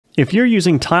If you're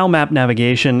using TileMap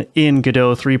navigation in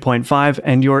Godot 3.5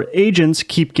 and your agents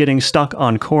keep getting stuck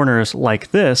on corners like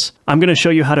this, I'm going to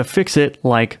show you how to fix it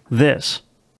like this.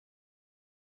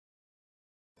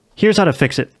 Here's how to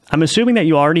fix it. I'm assuming that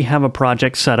you already have a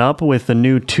project set up with the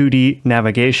new 2D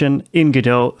navigation in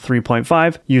Godot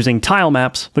 3.5 using tile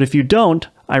maps, but if you don't,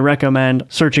 I recommend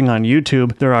searching on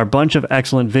YouTube. There are a bunch of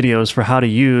excellent videos for how to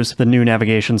use the new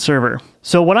navigation server.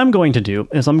 So what I'm going to do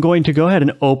is I'm going to go ahead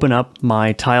and open up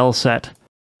my tile set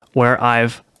where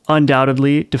I've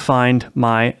undoubtedly defined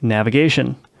my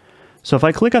navigation. So if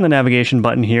I click on the navigation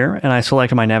button here and I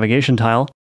select my navigation tile,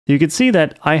 you can see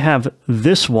that I have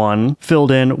this one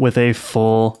filled in with a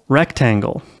full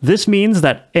rectangle. This means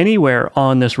that anywhere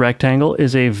on this rectangle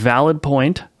is a valid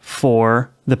point for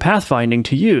the pathfinding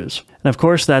to use. And of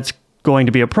course, that's going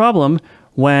to be a problem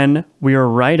when we are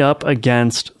right up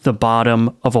against the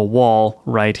bottom of a wall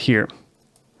right here.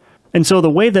 And so the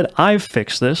way that I've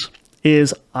fixed this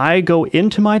is I go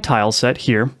into my tile set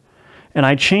here and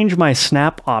I change my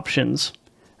snap options.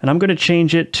 And I'm going to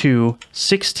change it to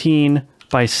 16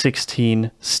 by 16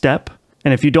 step.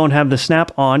 And if you don't have the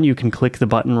snap on, you can click the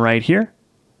button right here.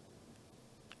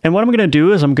 And what I'm going to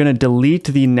do is I'm going to delete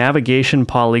the navigation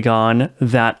polygon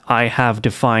that I have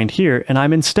defined here, and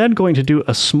I'm instead going to do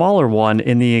a smaller one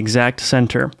in the exact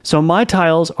center. So my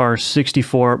tiles are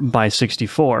 64 by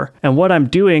 64, and what I'm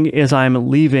doing is I'm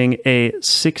leaving a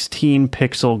 16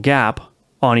 pixel gap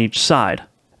on each side,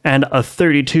 and a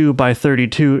 32 by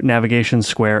 32 navigation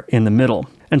square in the middle.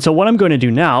 And so what I'm going to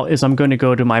do now is I'm going to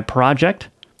go to my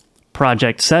project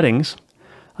settings.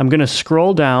 I'm going to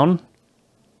scroll down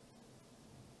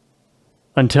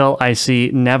until I see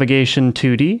navigation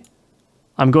 2D.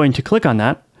 I'm going to click on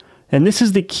that. And this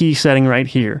is the key setting right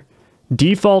here.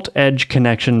 Default edge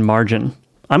connection margin.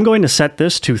 I'm going to set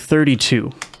this to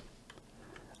 32.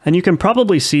 And you can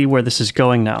probably see where this is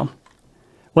going now.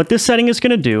 What this setting is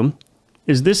going to do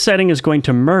is this setting is going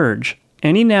to merge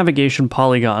any navigation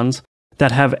polygons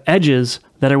that have edges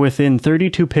that are within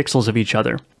 32 pixels of each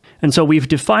other. And so we've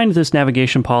defined this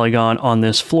navigation polygon on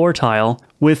this floor tile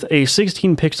with a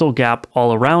 16 pixel gap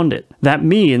all around it. That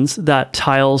means that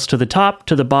tiles to the top,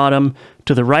 to the bottom,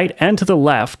 to the right, and to the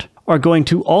left are going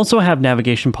to also have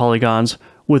navigation polygons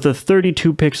with a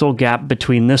 32 pixel gap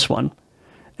between this one.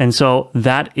 And so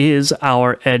that is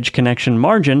our edge connection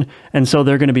margin, and so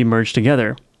they're going to be merged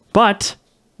together. But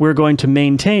we're going to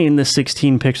maintain the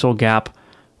 16 pixel gap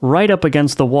right up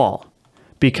against the wall,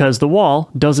 because the wall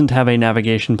doesn't have a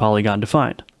navigation polygon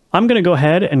defined. I'm going to go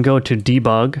ahead and go to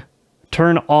Debug,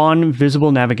 turn on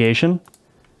visible navigation,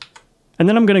 and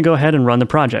then I'm going to go ahead and run the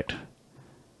project.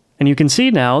 And you can see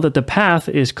now that the path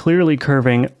is clearly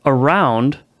curving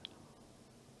around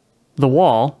the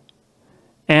wall,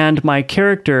 and my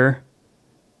character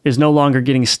is no longer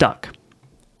getting stuck.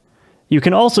 You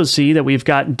can also see that we've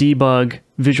got debug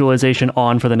visualization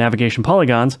on for the navigation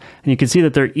polygons, and you can see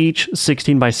that they're each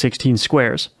 16 by 16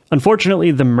 squares.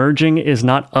 Unfortunately, the merging is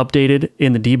not updated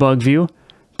in the debug view,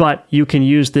 but you can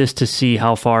use this to see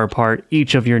how far apart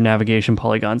each of your navigation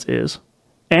polygons is.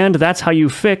 And that's how you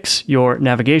fix your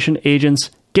navigation agents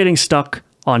getting stuck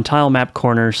on tile map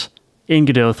corners in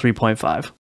Godot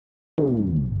 3.5.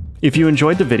 If you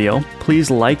enjoyed the video,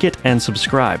 please like it and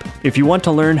subscribe. If you want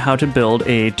to learn how to build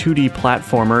a 2D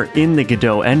platformer in the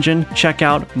Godot engine, check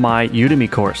out my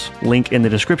Udemy course, link in the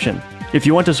description. If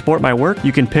you want to support my work,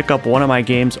 you can pick up one of my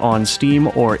games on Steam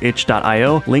or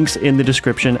itch.io, links in the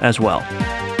description as well.